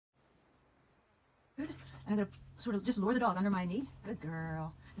And I'm going to sort of just lower the dog under my knee. Good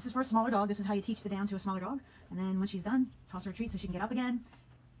girl. This is for a smaller dog. This is how you teach the down to a smaller dog. And then when she's done, toss her a treat so she can get up again.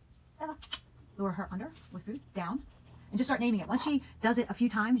 Stella. Lower her under with food. Down. And just start naming it. Once she does it a few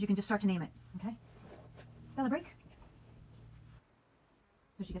times, you can just start to name it. Okay? Stella, break.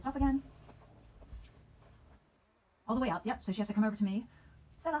 So she gets up again. All the way up. Yep. So she has to come over to me.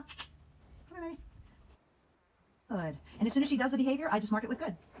 Stella. Come here, baby. Good. And as soon as she does the behavior, I just mark it with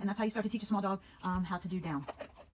good. And that's how you start to teach a small dog how to do down.